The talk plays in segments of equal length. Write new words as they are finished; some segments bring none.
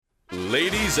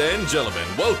Ladies and gentlemen,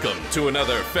 welcome to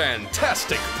another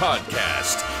fantastic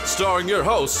podcast starring your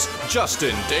hosts,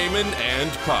 Justin, Damon, and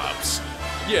Pops.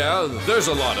 Yeah, there's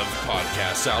a lot of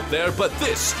podcasts out there, but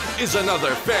this is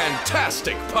another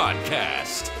fantastic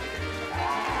podcast.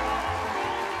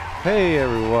 Hey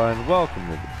everyone, welcome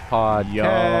to the podcast.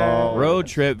 Yo. Road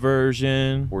trip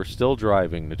version. We're still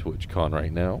driving to TwitchCon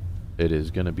right now. It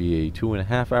is going to be a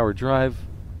 2.5 hour drive.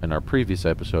 In our previous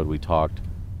episode, we talked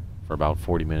for about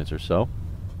 40 minutes or so,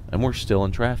 and we're still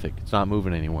in traffic. It's not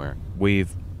moving anywhere. We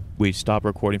stopped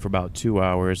recording for about 2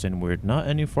 hours, and we're not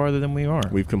any farther than we are.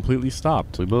 We've completely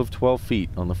stopped. We moved 12 feet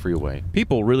on the freeway.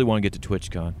 People really want to get to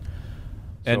TwitchCon.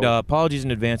 And apologies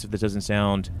in advance if this doesn't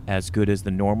sound as good as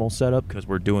the normal setup, because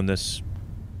we're doing this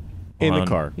in the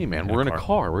car. Hey man, we're in a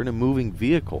car. We're in a moving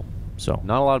vehicle. So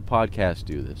not a lot of podcasts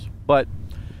do this. But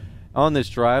on this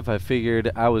drive, I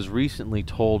figured I was recently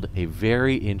told a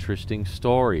very interesting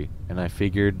story, and I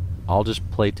figured I'll just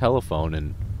play telephone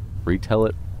and retell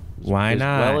it Why as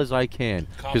not? well as I can.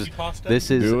 Because this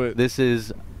Do it.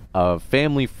 is a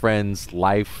family friend's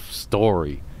life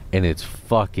story, and it's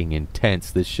fucking intense.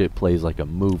 This shit plays like a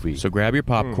movie. So grab your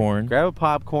popcorn. Grab a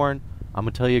popcorn. I'm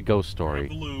gonna tell you a ghost story.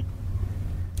 The lube.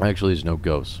 Actually, there's no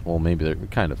ghosts. Well, maybe there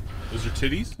kind of. Those are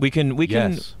titties? We can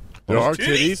Yes. There are Those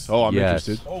titties? titties? Oh, I'm Yes.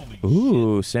 interested. Holy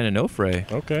Ooh, San Onofre.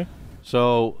 Okay.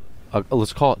 So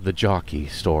let's call it the jockey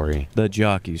story. The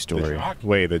jockey story. shit.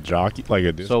 Wait, the jockey? Like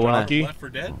a disc So when I- jockey? Left for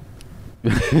Dead?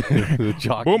 The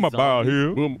jockey. Boom, about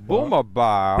here. Boom,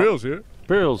 about. Bill's here.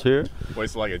 Bill's here. Wait,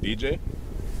 so like a DJ?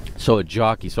 So a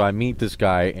jockey. So I meet this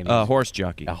guy, and he's Horse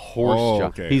jockey. a horse Oh,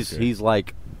 jockey. okay, He's okay. he's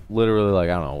like literally like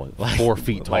I don't know what, 4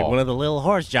 feet tall. Like one of the little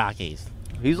horse jockeys.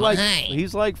 He's like Hey.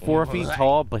 he's like 4 feet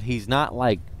tall, but he's not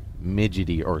like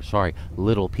midgety or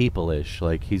little people-ish.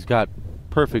 Like he's got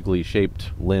perfectly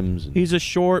shaped limbs. And He's a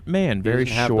short man, very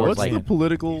doesn't have short. those, What's like-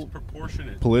 the He's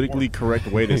proportionate. politically correct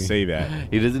way to say that?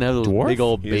 he doesn't have those Dwarf? big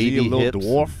old Is he baby a little hips,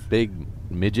 dwarf? big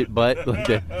midget butt. Like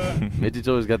midget's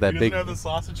always got that He big. doesn't have the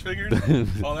sausage fingers?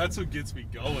 Oh, that's what gets me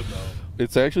going, though.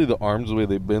 It's actually the arms the way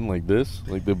they bend like this.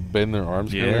 Like they bend their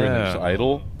arms kind of and they're just Yeah.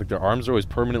 idle. Like their arms are always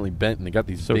permanently bent and they got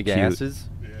these So big cute. asses.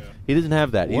 Yeah. He doesn't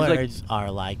have that. Words are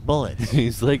like bullets.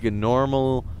 He's like a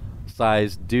normal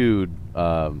sized dude,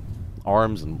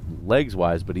 arms and legs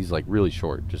wise, but he's like really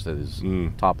short. Just at his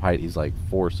top height, he's like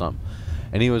 4 something.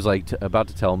 And he was like about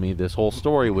to tell me this whole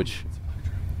story, which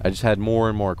I just had more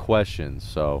and more questions.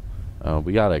 So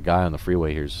we got a guy on the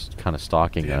freeway here's kind of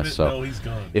stalking Damn us. it, So no, he's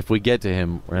gone. if we get to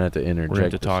him, we're gonna have to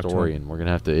interject to the talk to story, him. and we're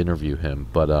gonna have to interview him.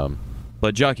 But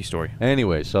But jockey story.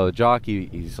 anyway, so the jockey,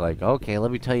 he's like, okay,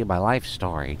 let me tell you my life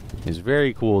story. He's a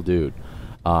very cool dude.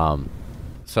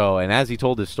 So, and as he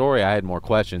told his story, I had more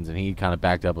questions, and he kind of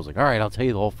backed up. I was like, all right, I'll tell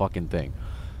you the whole fucking thing.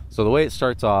 So the way it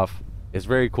starts off is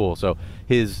very cool. So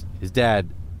his dad,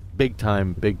 big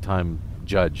time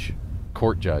judge,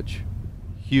 court judge,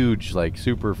 huge, like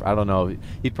super, I don't know,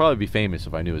 he'd probably be famous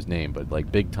if I knew his name, but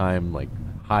like big time, like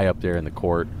high up there in the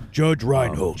court. Judge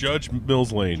Reinhold. Judge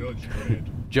Mills Lane.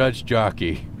 Judge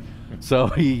jockey. So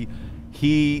he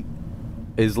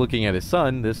is looking at his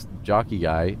son, this jockey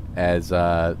guy, as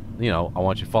I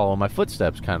want you to follow in my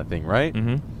footsteps kind of thing, right?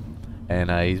 Mm-hmm.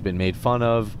 And he's been made fun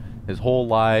of his whole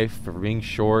life for being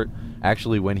short.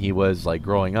 Actually, when he was like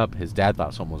growing up, his dad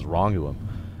thought something was wrong to him.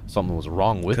 Something was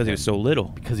wrong with him Because he was so little.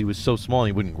 because he was so small and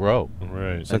he wouldn't grow.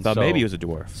 Right. So I And thought so- maybe he was a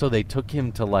dwarf. So they took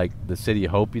him to like the City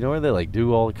of Hope, where they like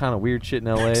do all kind of weird shit in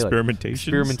LA, like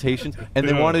experimentations, and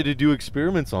they Yeah. wanted to do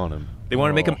experiments on him. They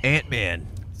want to make him Ant-Man.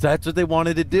 That's what they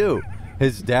wanted to do.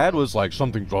 His dad was like,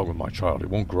 something's wrong with my child. He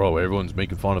won't grow. Everyone's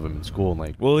making fun of him in school. And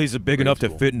like, Well, he's big Grade enough to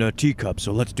school. fit in a teacup,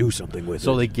 so let's do something with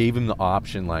so it. they gave him the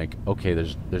option, like, okay,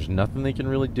 there's nothing they can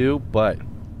really do, but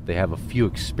they have a few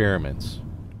experiments.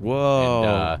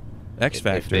 Whoa. And, X if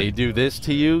Factor. they do this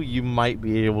to you, you might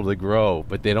be able to grow,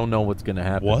 but they don't know what's gonna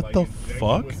happen. What the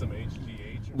fuck?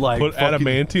 Like Put fucking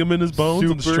adamantium in his bones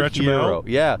and stretch him superhero. out?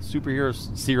 Yeah,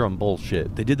 superhero serum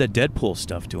bullshit. They did that Deadpool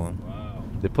stuff to him.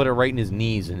 They put it right in his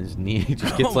knees, and his knee he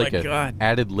just gets Oh like my a God.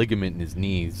 added ligament in his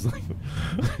knees.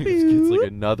 He just gets like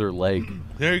another leg.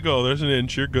 There you go. There's an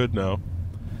inch. You're good now.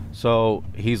 So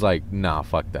he's like, nah,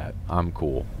 fuck that. I'm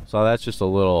cool. So that's just a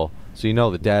little. So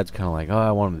the dad's kind of like, oh,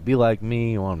 I want him to be like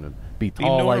me. I want him to be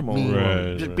tall like normal. me. I want him to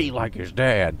Right, just right. be like his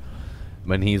dad.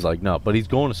 But he's like, no. But he's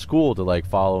going to school to like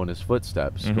follow in his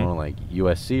footsteps. Mhm. Going to like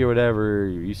USC or whatever,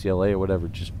 UCLA or whatever,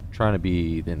 just trying to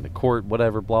be in the court,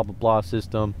 whatever, blah, blah, blah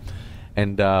system.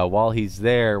 And while he's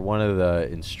there, one of the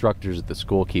instructors at the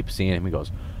school keeps seeing him. He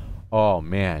goes, oh,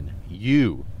 man,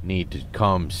 you need to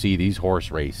come see these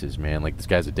horse races, man. Like, this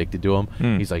guy's addicted to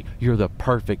them. He's like, you're the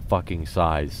perfect fucking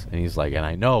size. And he's like, and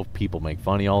I know people make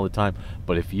fun of you all the time,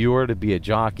 but if you were to be a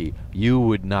jockey, you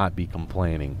would not be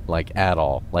complaining, like, at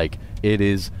all. Like, it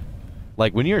is,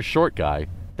 like, when you're a short guy,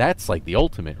 that's like the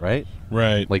ultimate, right?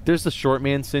 Right. Like, there's the short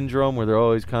man syndrome where they're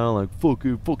always kind of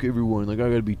like, fuck everyone, like, I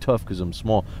gotta be tough because I'm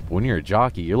small. But when you're a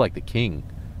jockey, you're like the king.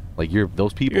 Like,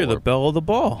 those people You're the belle of the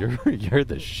ball. You're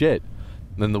the shit.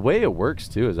 And then the way it works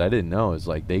too is, I didn't know, is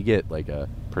like they get like a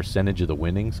percentage of the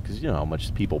winnings, because you know how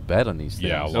much people bet on these things.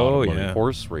 Yeah, a lot of money. Like,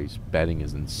 horse race betting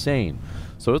is insane.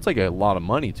 So it's like a lot of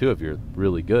money too if you're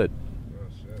really good.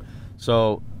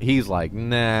 So he's like,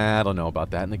 nah, I don't know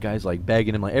about that. And the guy's like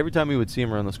begging him, like every time he would see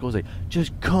him around the school, he's like,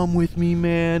 just come with me,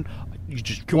 man. You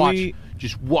just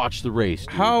watch the race.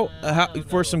 Dude. How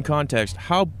for some context,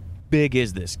 how big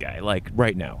is this guy? Like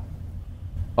right now?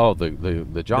 Oh, the jockey.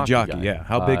 The jockey, guy. yeah.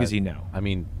 How big is he now? I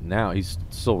mean, now he's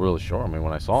still really short. I mean,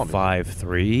 when I saw him,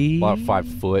 5'3", about 5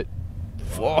 foot.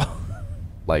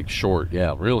 Like short,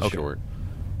 yeah, real short.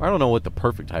 I don't know what the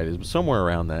perfect height is, but somewhere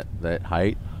around that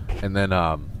height. And then,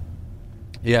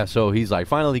 yeah, so he's like,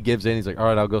 finally gives in. He's like, all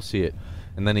right, I'll go see it.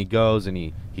 And then he goes and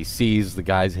he sees the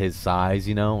guys his size,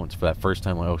 you know. It's for that first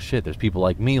time, like, oh shit, there's people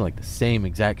like me, like the same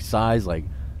exact size, like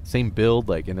same build,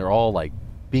 like, and they're all like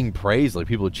being praised, like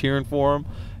people are cheering for him.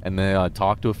 And they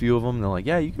talked to a few of them, and they're like,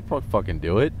 yeah, you could probably fucking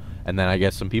do it. And then I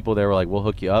guess some people there were like, we'll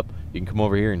hook you up. You can come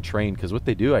over here and train, because what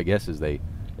they do, I guess, is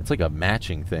it's like a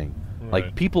matching thing. Right.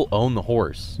 Like, people own the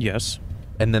horse. Yes.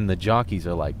 And then the jockeys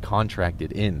are like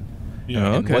contracted in. Yeah.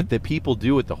 Oh, And okay. what the people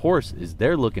do with the horse is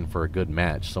they're looking for a good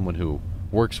match, someone who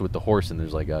works with the horse, and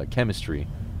there's like a chemistry.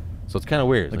 So it's kind of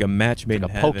weird. Like a match made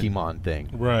like in a heaven. Pokemon thing.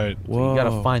 Right. So you got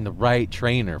to Whoa. find the right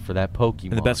trainer for that Pokemon.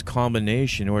 And the best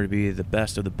combination in order to be the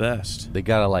best of the best. They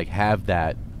got to like have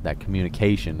that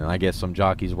communication, and I guess some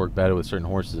jockeys work better with certain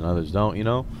horses and others don't, you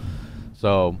know.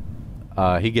 So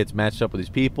he gets matched up with these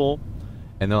people,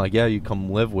 and they're like, yeah, you come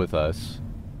live with us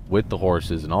with the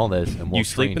horses and all this, and we'll You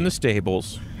sleep train in the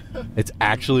stables. It's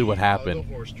actually what happened.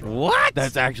 What?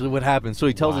 That's actually what happened. So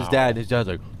he tells his dad, and his dad's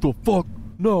like, the fuck?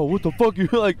 No, what the fuck? You're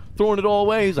like throwing it all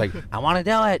away. He's like, I want to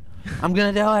do it. I'm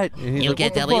going to do it. And he's You like, can't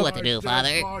 "What the tell me fuck?" what to do,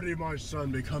 Father. Party, my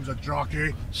son becomes a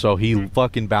jockey. So he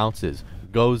fucking bounces,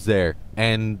 goes there,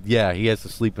 and yeah, he has to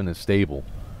sleep in a stable.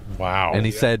 Wow. And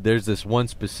he said there's this one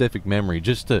specific memory,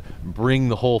 just to bring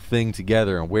the whole thing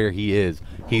together and where he is.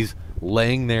 He's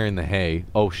laying there in the hay.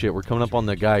 Oh shit, we're coming up on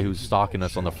the guy who's stalking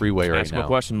us on the freeway right Ask him now. a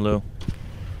question, Lou.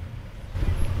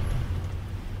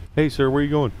 Hey sir, where are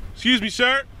you going? Excuse me,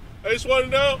 sir. I just want to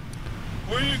know,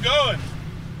 where are you going?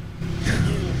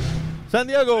 San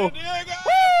Diego. Diego!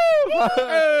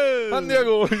 San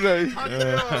Diego.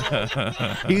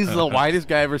 He's the whitest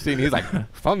guy I've ever seen. He's like,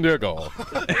 San Diego.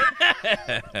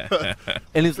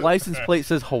 And his license plate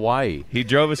says Hawaii. He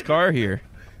drove his car here.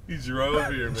 He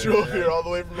drove here, man. Drove here all the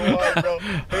way from Hawaii, bro.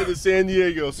 Hey, to San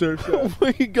Diego, surf shop.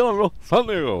 Where you going, bro? San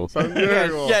Diego. San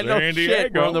Diego. Yeah, no San shit.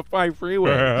 Diego. We're on the 5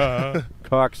 freeway.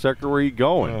 Cocksucker, where you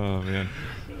going? Oh man.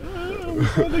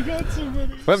 San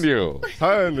Diego.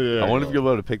 San Diego. I wonder if you're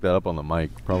allowed to pick that up on the mic.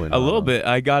 Probably not. A little bit.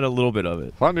 I got a little bit of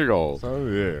it. San Diego. San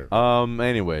Diego.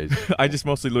 Anyways. I just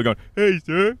mostly look on, hey,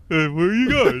 sir, where are you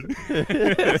going?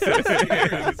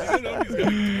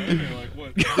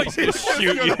 He's going to shoot He's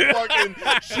you. gonna fucking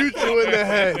shoot you in the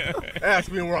head.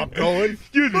 Ask me where I'm going.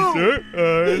 Excuse me, sir.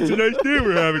 It's a nice day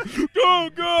we're having. Oh,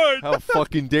 God. How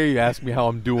fucking dare you ask me how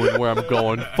I'm doing, where I'm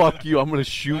going? Fuck you. I'm going to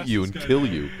shoot you and kill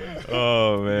you.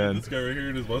 Oh, man. This guy right here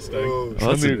in his Mustang. Oh,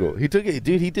 San Diego. He took it,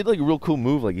 dude. He did like a real cool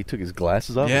move. Like he took his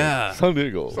glasses off. Yeah. San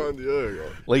Diego. San Diego.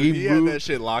 Like Dude, he he had moved, that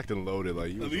shit locked and loaded.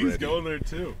 Like he I was think he's ready. going there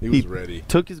too. He was ready.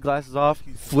 took his glasses off,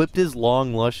 flipped his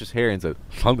long, luscious hair, and said,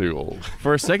 San Diego.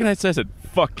 For a second, I said,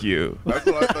 fuck you. That's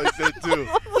what I thought he said too.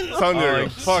 San Diego.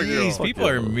 Fuck you. Jeez, people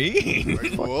are mean.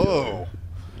 Whoa.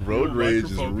 Road rage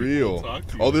is microphone, people real. will talk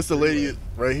to you. Oh, this is the lady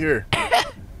right here.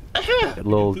 That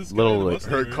little, This guy little, in the like,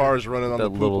 Mustang. Her car's running on that the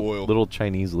poop little, oil. little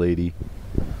Chinese lady.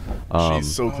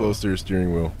 She's so close to her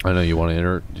steering wheel. I know you want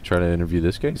to try to interview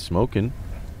this guy. He's smoking.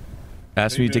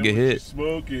 Ask me to take a hit.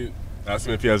 Smoking. Ask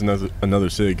him if he has another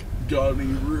cig. Got any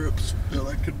rips that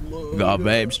I could love? God,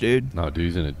 babes, dude. No, dude,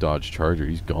 he's in a Dodge Charger.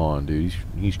 He's gone, dude.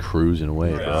 He's cruising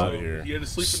away, Right. bro. Outta here. He had to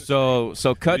sleep in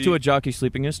So cut to a jockey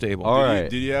sleeping in a stable. All right.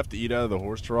 Did he have to eat out of the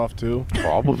horse trough too?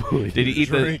 Probably. Did he eat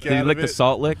the? Drink Did he out lick of the it?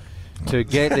 salt lick? to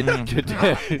get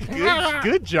the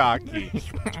Good jockey.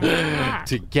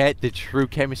 to get the true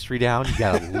chemistry down, you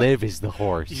gotta live as the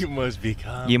horse. You must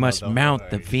become. You must mount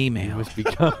the You female. must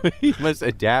become. You must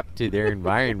adapt to their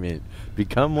environment.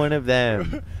 Become one of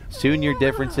them. Soon your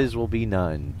differences will be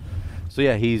none. So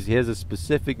yeah, he has a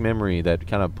specific memory that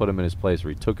kind of put him in his place,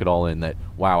 where he took it all in. That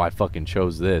wow, I fucking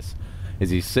chose this. Is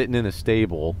he's sitting in a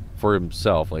stable for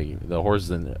himself, like the horse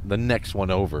is the next one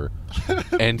over,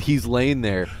 and he's laying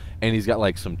there, and he's got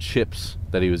like some chips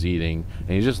that he was eating, and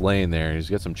he's just laying there, and he's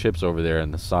got some chips over there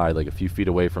on the side, like a few feet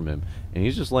away from him, and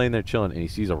he's just laying there chilling, and he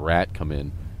sees a rat come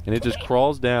in, and it just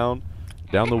crawls down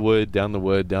the wood, all the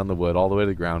way to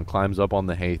the ground, climbs up on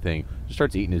the hay thing, just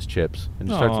starts eating his chips, and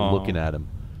just starts looking at him.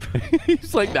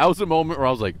 He's like, that was a moment where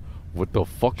I was like, what the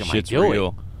fuck am I doing?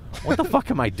 Real. What the fuck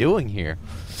am I doing here?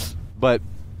 But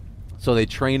so they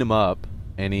train him up,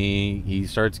 and he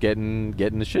starts getting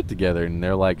the shit together, and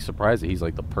they're like surprised that he's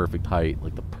like the perfect height,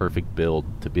 like the perfect build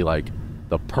to be like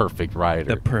the perfect rider,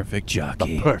 The perfect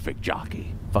jockey. the perfect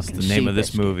jockey. Fucking That's the name of this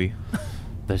Seabiscuit. movie.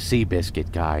 The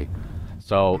Seabiscuit guy.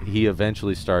 So he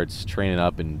eventually starts training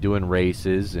up and doing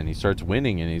races, and he starts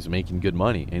winning, and he's making good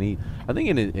money. And I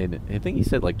think he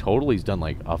said like total he's done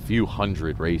like a few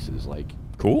hundred races. Like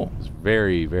Cool. he's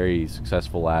very, very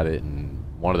successful at it, and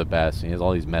one of the best. And he has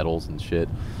all these medals and shit.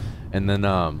 And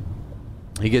then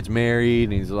he gets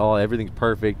married, and everything's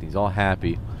perfect. And he's all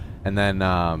happy. And then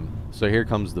so here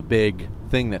comes the big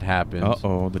thing that happens.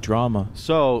 Uh-oh, the drama.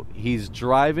 So he's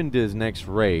driving to his next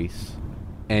race,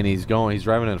 and he's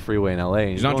driving on the freeway in LA.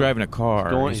 And He's not driving a car.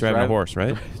 He's driving a horse,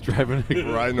 right? He's driving.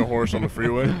 Riding a horse on the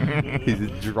freeway. He's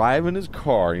driving his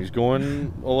car. He's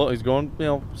going,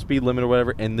 speed limit or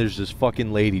whatever. And there's this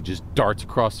fucking lady just darts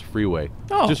across the freeway.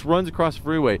 Oh. Just runs across the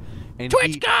freeway. And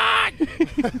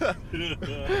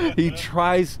he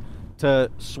tries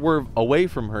to swerve away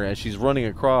from her as she's running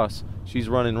across. She's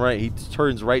running right. He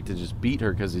turns right to just beat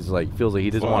her because he's like feels like he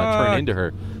doesn't want to turn into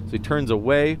her. So he turns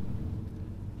away.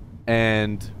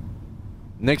 And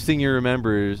next thing he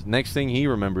remembers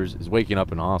is waking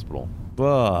up in a hospital.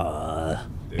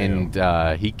 And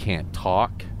he can't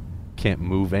talk, can't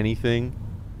move anything,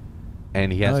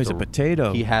 and he has he's a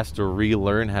potato. He has to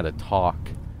relearn how to talk,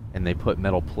 and they put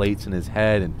metal plates in his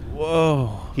head, and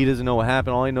he doesn't know what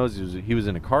happened. All he knows is he was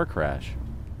in a car crash,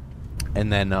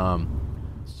 and then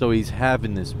so he's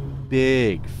having this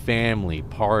big family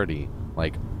party,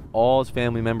 like all his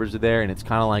family members are there, and it's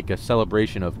kind of like a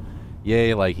celebration of,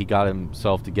 yay, like he got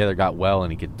himself together, got well,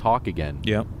 and he could talk again.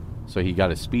 Yep. So he got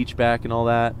his speech back and all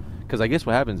that. Because I guess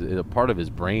what happens is a part of his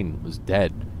brain was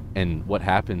dead. And what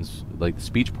happens, like the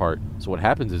speech part, so what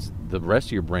happens is the rest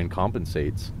of your brain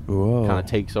compensates, Whoa. kind of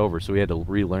takes over. So he had to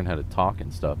relearn how to talk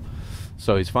and stuff.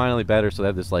 So he's finally better. So they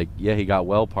have this like, yeah, he got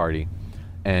well party.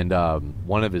 And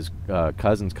one of his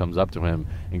cousins comes up to him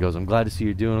and goes, I'm glad to see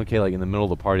you're doing okay. Like in the middle of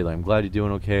the party, like, I'm glad you're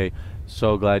doing okay.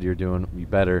 So glad you're doing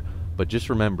better. But just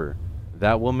remember,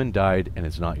 that woman died and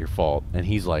it's not your fault. And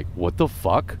he's like, what the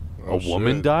fuck? Oh, A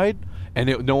woman shit. died?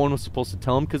 And no one was supposed to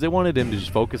tell him because they wanted him to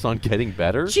just focus on getting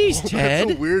better. Jeez, That's a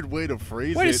Ted. weird way to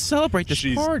phrase Way it. to celebrate this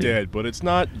She's party. dead, but it's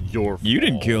not your fault. You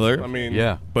didn't kill her. I mean,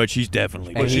 Yeah. But she's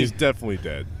definitely but dead. she's definitely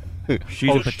dead. She's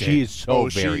Oh, a potato. she is so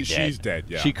very dead. She's dead,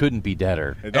 yeah. She couldn't be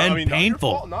deader. And not your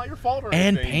painful. fault- Not your fault or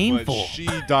And anything, but painful. she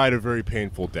died a very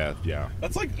painful death, yeah.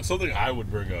 That's like something I would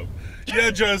bring up.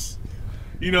 Yeah, just,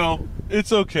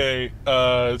 it's okay.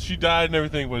 She died and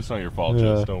everything, but it's not your fault,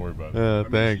 Jess. Don't worry about it. I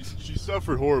mean, she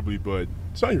suffered horribly, but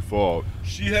it's not your fault.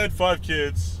 She had 5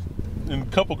 kids and a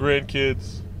couple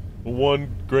grandkids,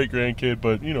 1 great-grandkid,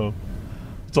 but,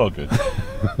 it's all good.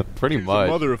 Pretty She's a much.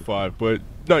 mother of 5, but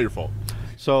not your fault.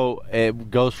 So it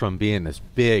goes from being this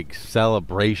big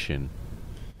celebration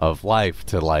of life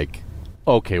to like,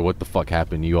 okay, what the fuck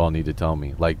happened? You all need to tell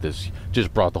me. Like this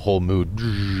just brought the whole mood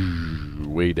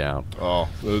way down. Oh,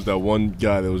 there was that one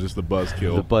guy that was just the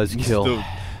buzzkill. The buzzkill.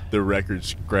 The record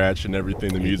scratch and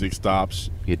everything. The music stops.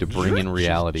 He had to bring in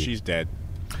reality. She's dead.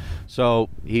 So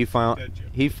he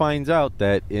finds out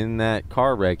that in that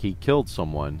car wreck he killed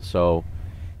someone. So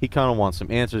he kind of wants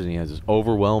some answers, and he has this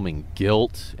overwhelming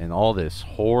guilt and all this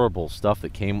horrible stuff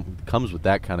that comes with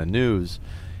that kind of news.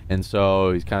 And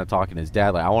so he's kind of talking to his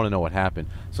dad, like, I want to know what happened.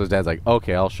 So his dad's like,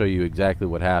 okay, I'll show you exactly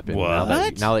what happened. Now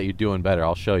that you're doing better,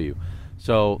 I'll show you.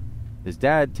 So his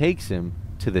dad takes him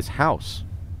to this house,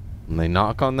 and they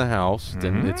knock on the house,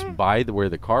 and it's by where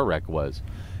the car wreck was.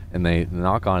 And they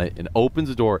knock on it and opens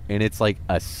the door, and it's like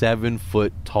a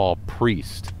 7-foot tall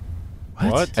priest.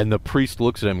 What? And the priest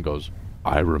looks at him and goes,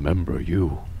 I remember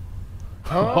you.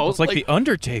 I was It's like The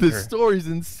Undertaker. the story's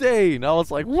insane. I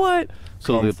was like, what?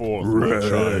 So Come the, forth, my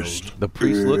child. the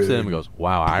priest looks at him and goes,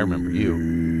 wow, I remember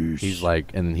you. He's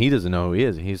like, and he doesn't know who he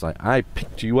is. And he's like, I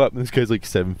picked you up. And this guy's like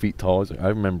 7 feet tall. He's like, I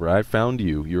remember, I found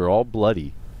you. You're all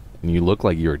bloody. And you look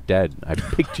like you're dead. I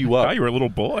picked you Oh, up. you were a little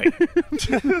boy.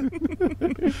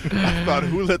 I thought,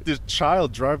 who let this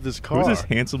child drive this car? Who's this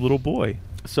handsome little boy?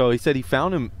 So he said he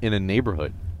found him in a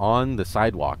neighborhood on the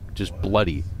sidewalk, just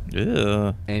bloody.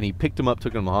 Yeah. And he picked him up,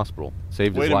 took him to the hospital,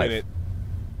 saved Wait his a life. minute.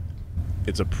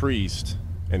 It's a priest,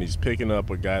 and he's picking up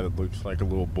a guy that looks like a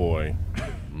little boy.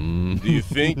 Do you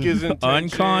think his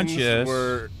intentions Unconscious.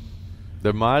 were...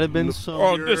 There might have been some.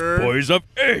 Oh, this boy's of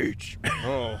age.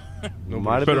 Oh,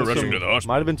 Might have, better been rush him some, to the hospital.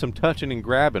 might have been some touching and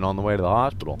grabbing on the way to the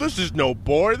hospital. this is no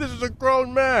boy. This is a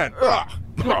grown man. Ugh,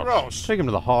 gross. Take him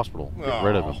to the hospital. Get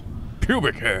rid of him.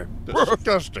 Pubic hair.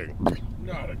 Disgusting.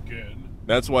 Not again.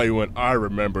 That's why he went, I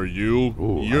remember you.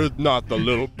 Ooh. You're not the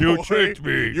little boy. You tricked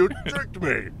me. You tricked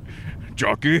me.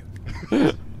 Jockey.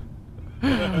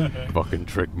 Fucking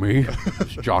trick me.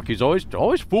 This jockey's always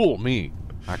fool me.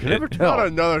 I can never Not tell.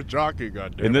 another jockey,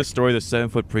 goddamn. In this story, the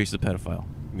 7-foot priest is a pedophile.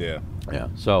 Yeah. Yeah.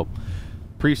 So,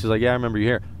 priest is like, yeah, I remember you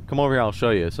here. Come over here, I'll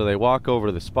show you. So they walk over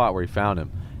to the spot where he found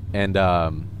him, and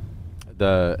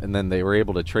then they were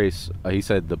able to trace. He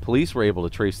said the police were able to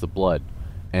trace the blood,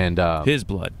 and His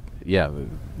blood. yeah,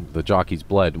 the jockey's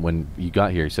blood when you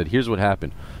got here. He said, here's what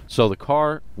happened. So the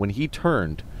car, when he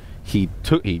turned, he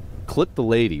clipped the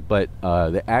lady, but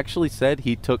they actually said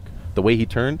the way he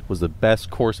turned was the best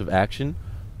course of action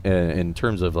in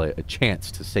terms of like a chance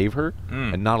to save her.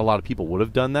 And not a lot of people would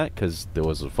have done that because there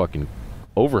was a fucking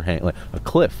overhang, like a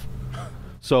cliff.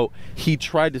 So he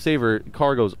tried to save her.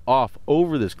 Car goes off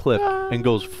over this cliff and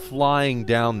goes flying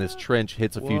down this trench,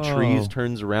 hits a few trees,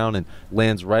 turns around and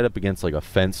lands right up against like a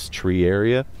fenced tree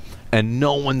area. And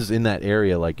no one's in that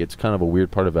area. Like, it's kind of a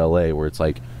weird part of LA where it's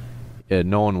like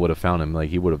no one would have found him. Like,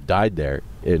 he would have died there.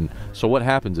 And so what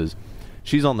happens is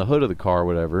she's on the hood of the car or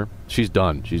whatever. She's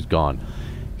done. She's gone.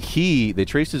 They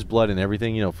traced his blood and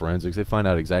everything, forensics. They find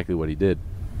out exactly what he did.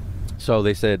 So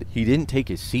they said he didn't take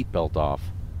his seatbelt off,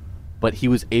 but he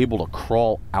was able to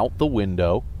crawl out the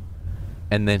window,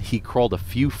 and then he crawled a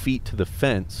few feet to the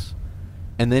fence,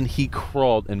 and then he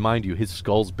crawled, and mind you, his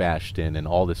skull's bashed in and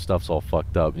all this stuff's all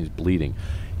fucked up, and he's bleeding.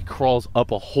 He crawls up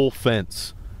a whole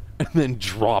fence and then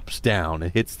drops down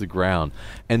and hits the ground,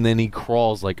 and then he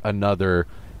crawls like another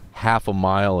half a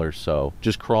mile or so,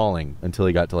 just crawling until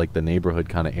he got to like the neighborhood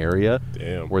kind of area.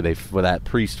 Damn. where that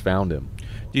priest found him.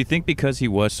 Do you think because he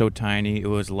was so tiny, it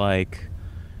was like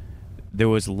there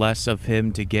was less of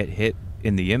him to get hit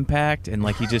in the impact, and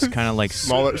like he just kind of like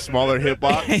Smaller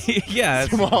hitbox. yeah,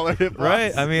 Smaller hitbox.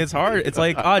 right. I mean, it's hard. It's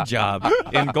like Odd Job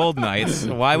in Gold Knights.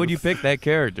 Why would you pick that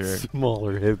character?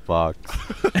 Smaller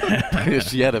hitbox.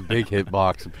 She had a big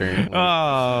hitbox apparently.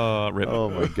 Oh, rip. Oh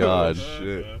my god.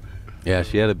 Shit. Yeah,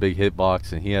 she had a big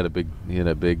hitbox and he had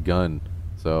a big gun.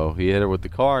 So he hit her with the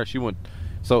car.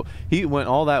 So he went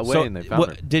all that way and they found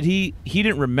her. Did he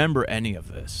didn't remember any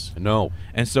of this, No.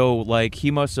 and so like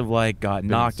he must have like got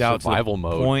knocked out to survival the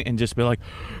mode. point and just be like,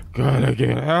 gotta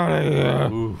get out of here.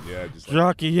 Ooh. Yeah, just like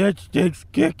Jockey instincts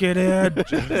kick it in.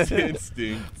 just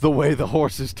instinct. The way the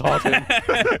horses taught him.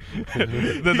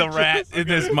 the rat in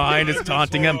his mind is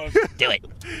taunting him. Do it.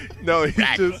 No,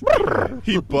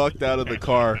 he bucked out of the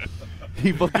car.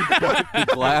 He fucking bucked the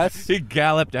glass. He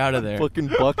galloped out of there. Fucking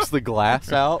bucks the glass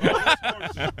out.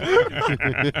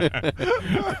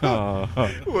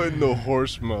 Went into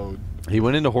horse mode. He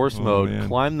went into horse mode, man.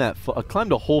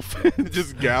 climbed a whole fence.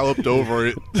 Just galloped over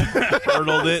it.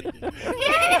 Hurdled it.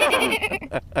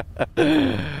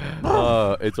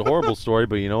 It's a horrible story,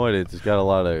 but you know what? It's got a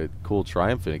lot of cool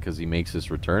triumph in it because he makes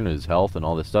this return to his health and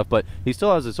all this stuff. But he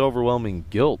still has this overwhelming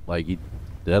guilt. Like,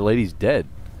 that lady's dead,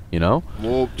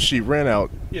 Well, she ran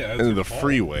out Yeah, that's into her the fault.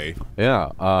 freeway.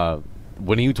 Yeah.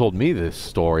 When you told me this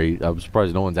story, I was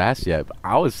surprised no one's asked yet. But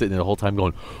I was sitting there the whole time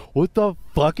going, what the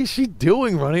fuck is she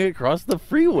doing running across the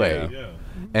freeway? Yeah.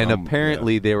 And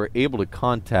apparently they were able to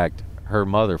contact her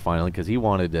mother finally because he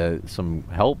wanted some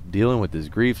help dealing with his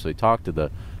grief. So he talked to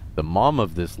the mom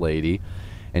of this lady,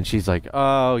 and she's like,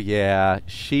 oh, yeah,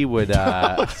 she would...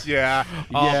 Yeah.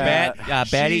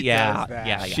 Betty, She yeah, does that.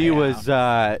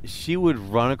 yeah. she would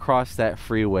run across that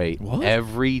freeway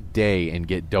every day and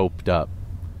get doped up.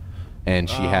 And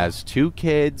she has 2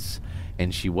 kids,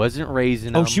 and she wasn't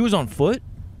raising them. Oh, she was on foot?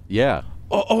 Yeah.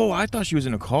 Oh, I thought she was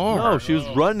in a car. No, she was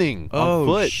running on Oh,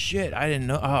 foot. shit. I didn't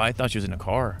know. Oh, I thought she was in a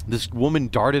car. This woman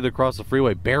darted across the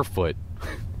freeway barefoot.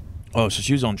 Oh, so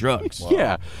she was on drugs.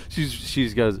 Yeah,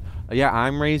 she goes. Yeah,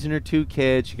 I'm raising her 2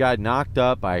 kids. She got knocked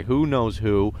up by who knows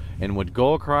who and would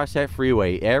go across that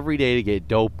freeway every day to get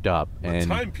doped up. What And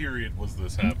time period was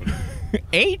this happening?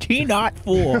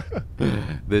 1804.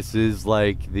 this is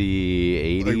like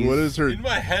the 80s. Like, what is her? In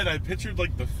my head, I pictured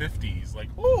like the 50s. Like,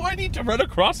 oh, I need to run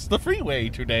across the freeway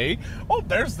today. Oh,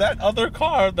 there's that other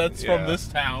car that's from this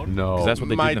town. No. 'Cause that's what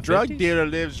they My did in the drug 50s? dealer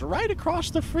lives right across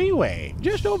the freeway.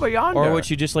 just over yonder. Or would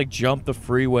she just like jump the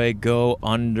freeway, go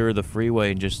under the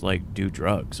freeway, and just like do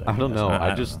drugs? I don't guess. know. don't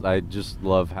know. I just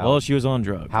love how Well, she was on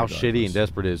drugs. how shitty and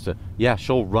desperate it is to. Yeah,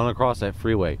 she'll run across that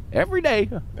freeway every day.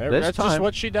 This That's time, just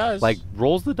what she does. like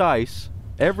rolls the dice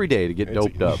every day to get It's-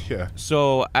 doped up. Yeah.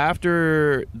 So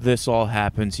after this all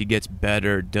happens, he gets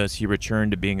better. Does he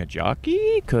return to being a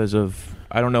jockey? Because of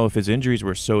I don't know if his injuries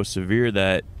were so severe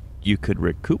that you could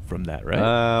recoup from that,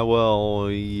 right? Well,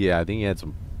 yeah, I think he had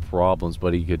some problems,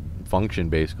 but he could function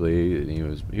basically.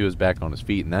 And he was back on his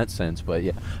feet in that sense. But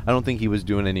yeah, I don't think he was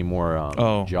doing any more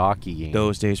jockeying.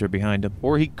 Those days were behind him.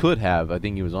 Or he could have. I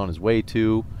think he was on his way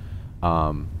to.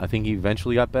 I think he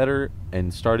eventually got better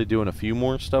and started doing a few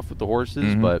more stuff with the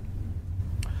horses, but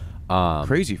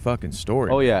Crazy fucking story.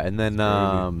 oh yeah, and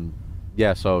then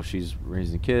yeah, so she's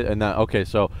raising a kid, and okay,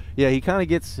 so yeah, he kind of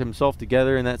gets himself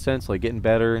together in that sense, like getting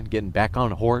better and getting back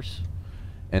on a horse,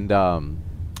 and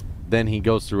then he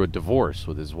goes through a divorce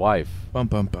with his wife, Bum,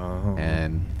 bum, bum.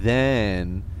 and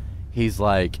then he's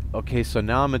like, okay, so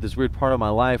now I'm at this weird part of my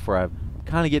life where I'm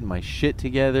kind of getting my shit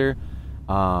together,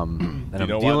 and Do I'm you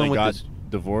know why dealing they with got this.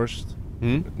 divorced?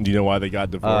 Hmm? Do you know why they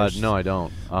got divorced? No, I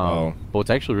don't. Oh. But what's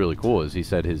actually really cool is he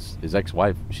said his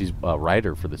ex-wife, she's a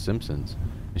writer for The Simpsons.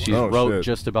 And she's Oh, wrote shit.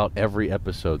 just about every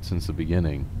episode since the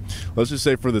beginning. Let's just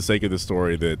say, for the sake of the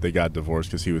story, that they got divorced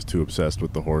because he was too obsessed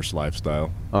with the horse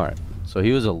lifestyle. All right. So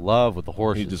he was in love with the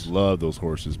horses. He just loved those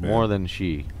horses, man. more than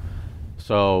she.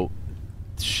 So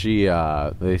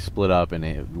they split up, and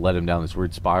it led him down this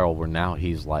weird spiral where now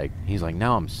he's like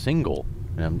now I'm single.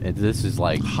 And this is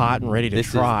like Hot and ready to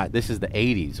trot. This is the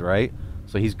 80s, right?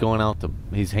 So he's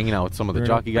he's hanging out with some of the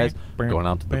jockey guys, going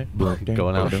out to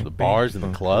the bars and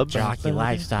the clubs, Jockey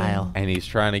lifestyle. and he's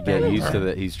trying to get used to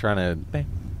that. He's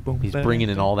bringing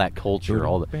in all that culture,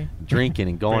 all the drinking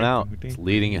and going out. It's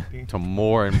leading to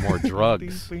more and more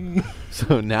drugs.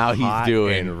 So now Hot he's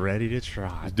doing and ready to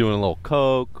trot. a little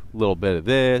coke, a little bit of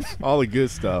this, All the good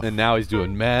stuff. and now he's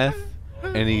doing meth,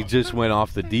 and he just went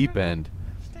off the deep end.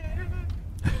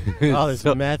 Oh, this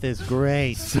So- meth is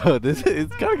great. So it's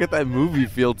kind of got that movie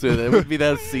feel to it. It would be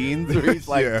those scenes where he's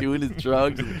like Yeah. doing his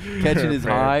drugs, and catching his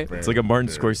high. It's like a Martin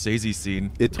Scorsese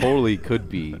scene. It totally could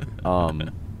be.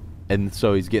 And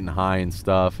so he's getting high and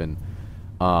stuff. And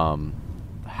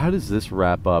how does this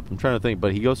wrap up? I'm trying to think.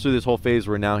 But he goes through this whole phase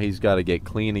where now he's got to get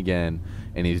clean again,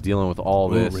 and he's dealing with all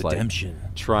this redemption.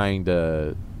 like trying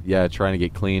to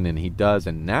get clean, and he does.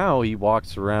 And now he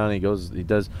walks around. He does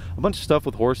a bunch of stuff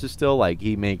with horses still. Like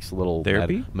he makes little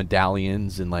Therapy?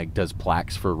 medallions and like does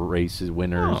plaques for races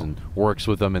winners Oh. and works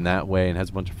with them in that way, and has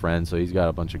a bunch of friends. So he's got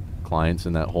a bunch of clients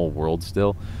in that whole world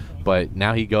still. But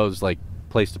now he goes like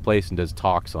place to place and does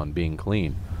talks on being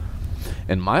clean.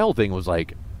 And my whole thing was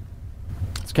like,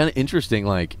 it's kind of interesting,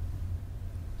 like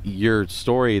your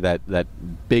story, that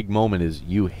big moment is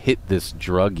you hit this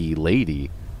druggy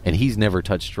lady and he's never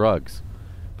touched drugs,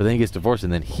 but then he gets divorced,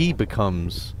 and then he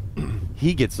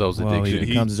gets those Well, addictions. he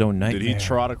becomes his own Did he nightmare.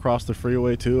 trot across the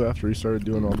freeway too after he started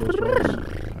doing all those drugs?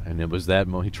 And it was that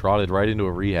he trotted right into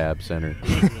a rehab center.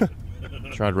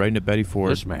 Tried right into Betty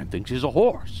Ford. This man thinks he's a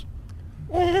horse.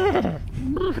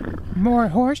 More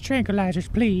horse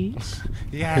tranquilizers, please.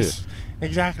 Yes,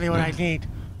 exactly what I need.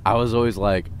 I was always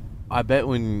like, I bet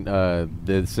when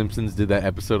the Simpsons did that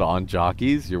episode on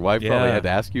jockeys, your wife probably Yeah. had to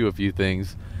ask you a few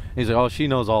things. And he's like, oh, she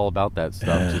knows all about that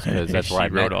stuff just because that's where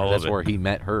She wrote all of that's it. where he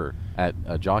met her at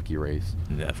a jockey race.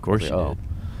 Yeah, of course Like, she oh, did.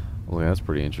 well, that's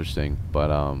pretty interesting. But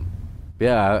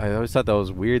yeah, I always thought that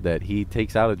was weird that he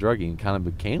takes out a druggie and kind of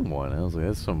became one. I was like,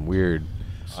 that's some weird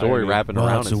story wrapping Well,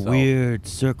 around it's a itself. weird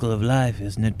circle of life,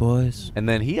 isn't it, boys? And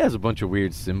then he has a bunch of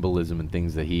weird symbolism and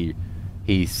things that he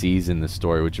sees in the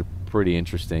story, which are pretty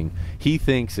interesting. He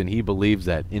thinks and he believes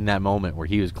that in that moment where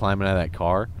he was climbing out of that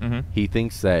car, Mhm. he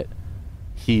thinks that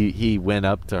he went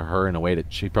up to her in a way that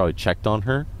she probably checked on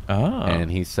her. Oh.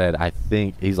 And he said, I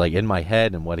think, he's like, in my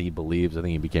head and what he believes, I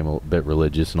think he became a bit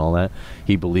religious and all that.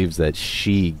 He believes that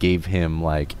she gave him,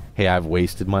 like, hey, I've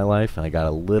wasted my life and I got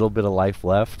a little bit of life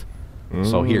left.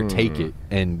 So here, take it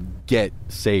and get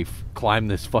safe. Climb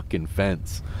this fucking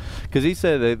fence. Because he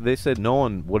said, they said no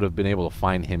one would have been able to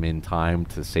find him in time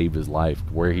to save his life.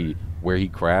 Where he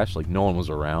crashed, like, no one was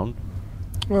around.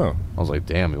 Well, I was like,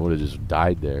 damn, he would have just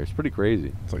died there. It's pretty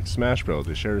crazy. it's like Smash Bros.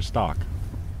 They share a stock.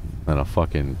 and a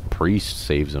fucking priest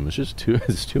saves him. It's just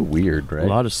it's too weird, right? A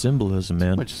lot of symbolism,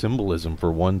 man. Too much symbolism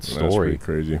for one That's story. pretty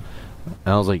crazy.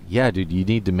 And I was like, yeah, dude, you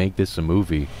need to make this a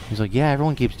movie. He's like, yeah,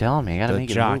 everyone keeps telling me I gotta The make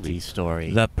it a jockey movie.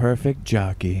 story. The perfect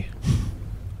jockey.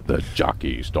 The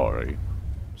jockey story.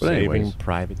 But Saving anyways,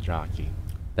 Private Jockey.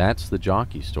 that's the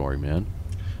jockey story, man.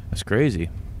 That's crazy.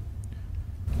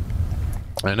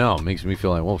 I know. It makes me feel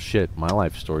like, well, shit, my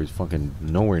life story is fucking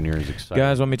nowhere near as exciting.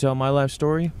 Guys, want me to tell my life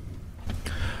story?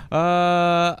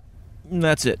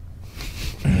 That's it.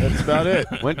 That's about it.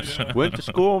 went to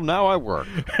school, now I work.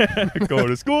 Go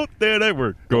to school, then I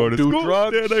work. Go to Do school,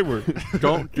 drugs. then I work.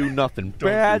 Don't do nothing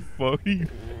bad.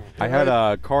 I had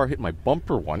a car hit my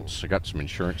bumper once. I got some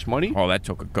insurance money. Oh, that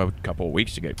took a couple of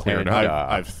weeks to get cleared And up.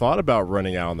 I've thought about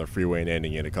running out on the freeway and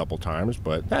ending it a couple times,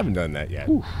 but haven't done that yet.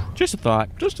 Just a thought.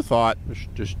 Just a thought.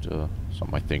 Just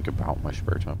something I think about in my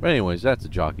spare time. But anyways, that's the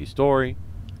jockey story.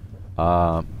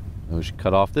 We should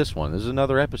cut off this one. This is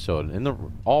another episode,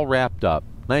 and all wrapped up,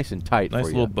 nice and tight. Nice for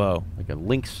little you. bow. Like a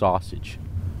link sausage,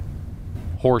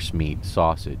 horse meat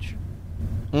sausage.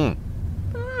 You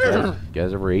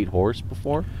guys ever ate horse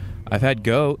before? I've had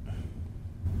goat.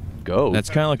 Goat. That's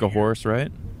kind of like a horse,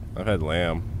 right? I've had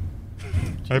lamb.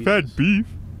 I've had beef.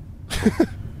 I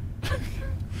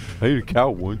ate a cow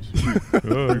once.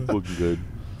 Pretty fucking good.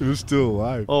 It was still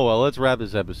alive. Oh, well, let's wrap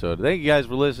this episode. Thank you guys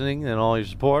for listening and all your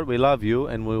support. We love you,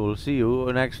 and we will see you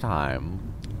next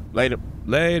time. Later.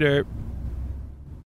 Later.